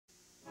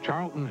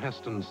Charlton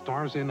Heston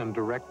stars in and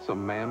directs A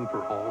Man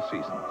for All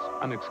Seasons,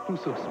 an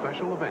exclusive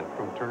special event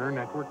from Turner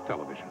Network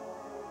Television.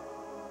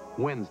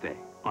 Wednesday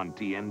on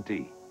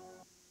TNT.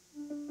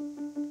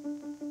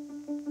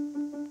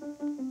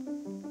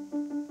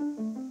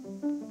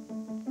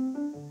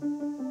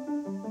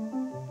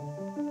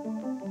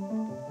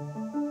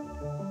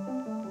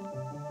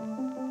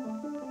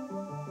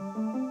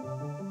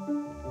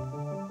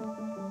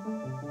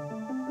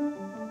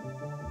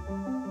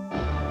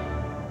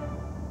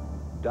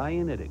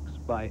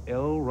 Dianetics by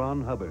L.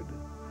 Ron Hubbard.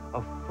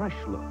 A fresh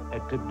look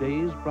at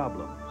today's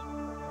problems.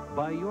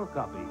 Buy your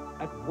copy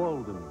at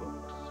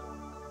Waldenbooks.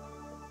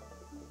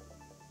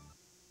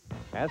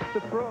 Ask the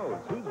pros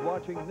who's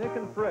watching Nick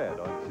and Fred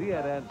on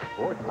CNN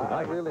Sports Tonight.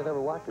 I really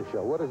never watched the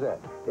show. What is that?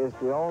 It's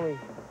the only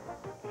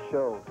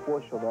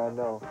sports show that I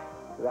know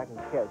that I can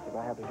catch if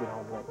I have to get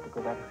home late,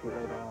 because I can see it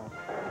later on.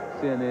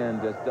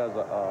 CNN just does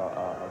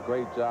a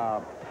great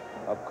job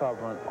of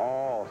covering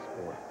all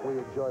sports. We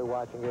enjoy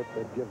watching it.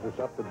 It gives us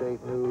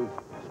up-to-date news,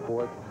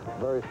 sports,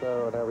 very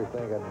thorough and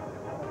everything, and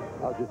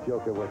I'll just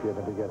joke it with you in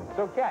the beginning.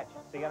 So catch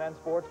CNN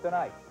Sports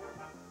Tonight.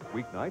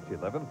 Weeknights,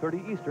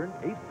 11:30 Eastern,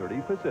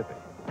 8:30 Pacific.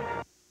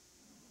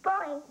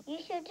 Boy, you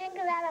should drink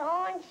a lot of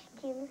orange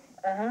juice.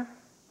 Uh-huh.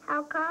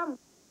 How come?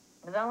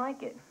 Because I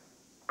like it.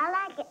 I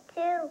like it,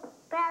 too.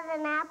 Better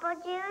than apple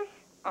juice?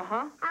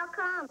 Uh-huh. How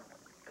come?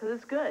 Because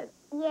it's good.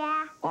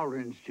 Yeah.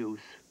 Orange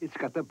juice. It's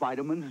got the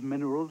vitamins,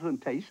 minerals, and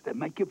taste that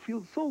make you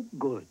feel so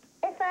good.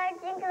 If I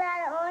drink a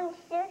lot of orange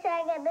juice,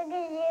 I get big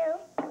as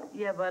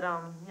you. Yeah, but,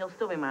 you'll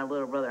still be my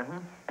little brother, huh?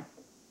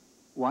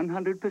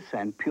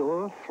 100%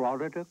 pure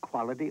Florida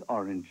quality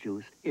orange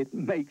juice. It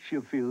makes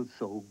you feel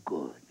so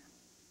good.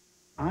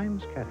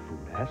 Iams Cat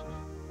Food asks,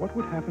 what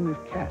would happen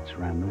if cats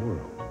ran the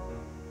world?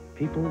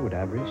 People would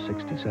average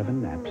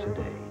 67 naps a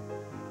day.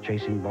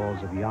 Chasing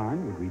balls of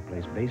yarn would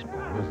replace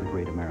baseball as the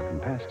great American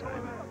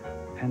pastime.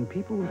 And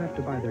people would have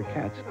to buy their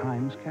cats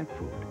Iams Cat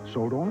Food,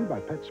 sold only by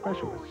pet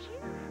specialists.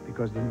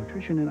 Because the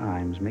nutrition in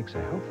Iams makes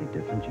a healthy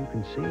difference you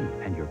can see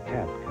and your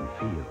cat can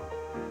feel.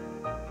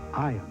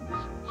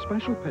 Iams,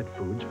 special pet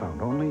foods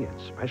found only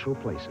at special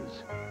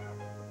places.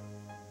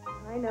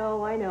 I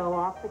know,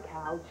 off the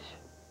couch.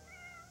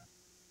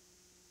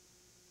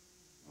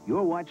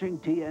 You're watching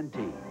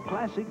TNT.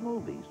 Classic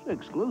movies,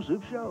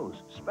 exclusive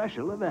shows,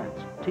 special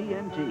events.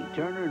 TNT,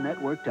 Turner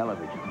Network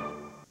Television.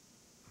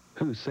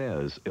 Who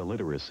says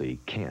illiteracy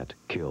can't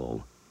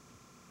kill?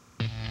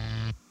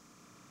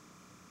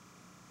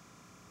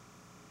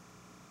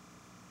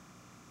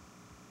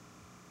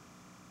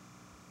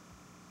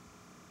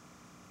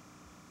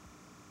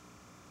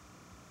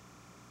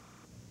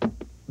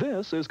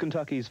 This is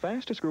Kentucky's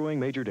fastest-growing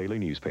major daily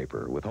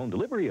newspaper. With home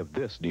delivery of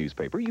this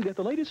newspaper, you get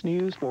the latest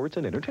news, sports,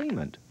 and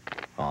entertainment.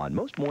 On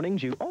most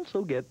mornings, you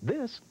also get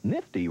this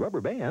nifty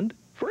rubber band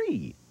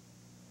free.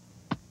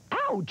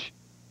 Ouch!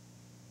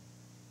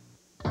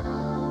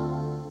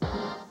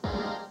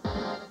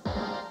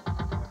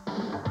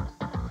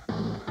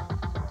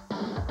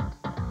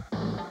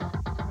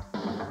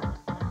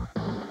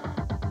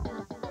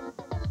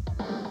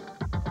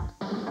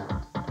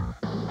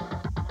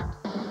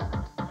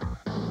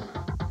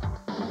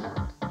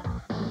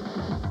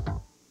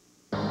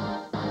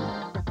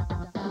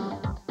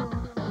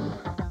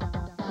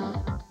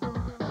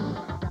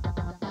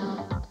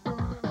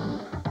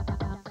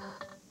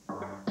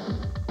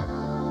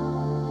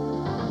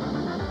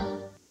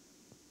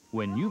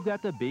 When you've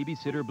got the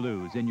babysitter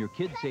blues and your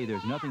kids say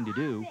there's nothing to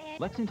do,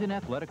 Lexington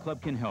Athletic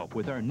Club can help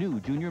with our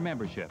new junior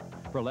membership.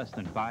 For less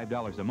than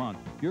 $5 a month,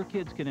 your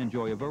kids can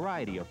enjoy a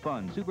variety of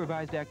fun,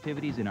 supervised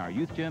activities in our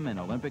youth gym and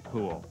Olympic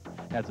pool.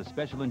 As a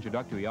special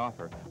introductory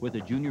offer, with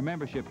a junior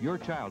membership, your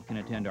child can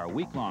attend our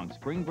week-long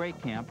spring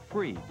break camp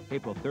free,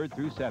 April 3rd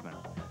through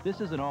 7th. This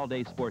is an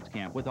all-day sports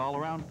camp with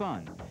all-around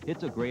fun.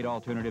 It's a great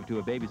alternative to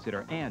a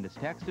babysitter, and it's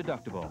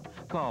tax-deductible.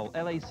 Call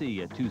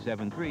LAC at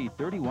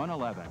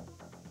 273-3111.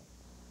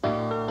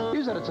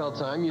 Here's how to tell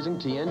time using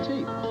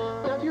TNT.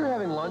 Now, if you're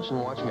having lunch and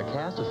watching a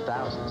cast of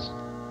thousands,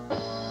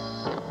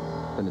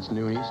 then it's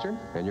noon Eastern,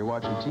 and you're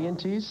watching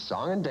TNT's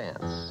Song and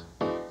Dance.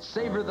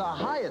 Savor the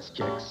highest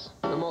kicks,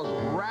 the most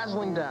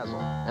razzling dazzle,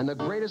 and the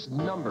greatest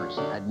numbers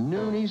at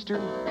noon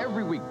Eastern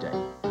every weekday.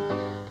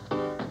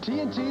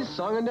 TNT's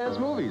Song and Dance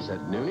movies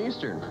at noon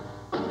Eastern.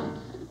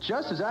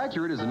 Just as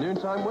accurate as a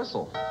noontime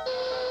whistle.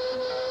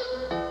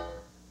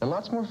 And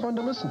lots more fun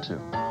to listen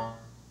to.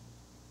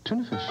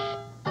 Tuna fish.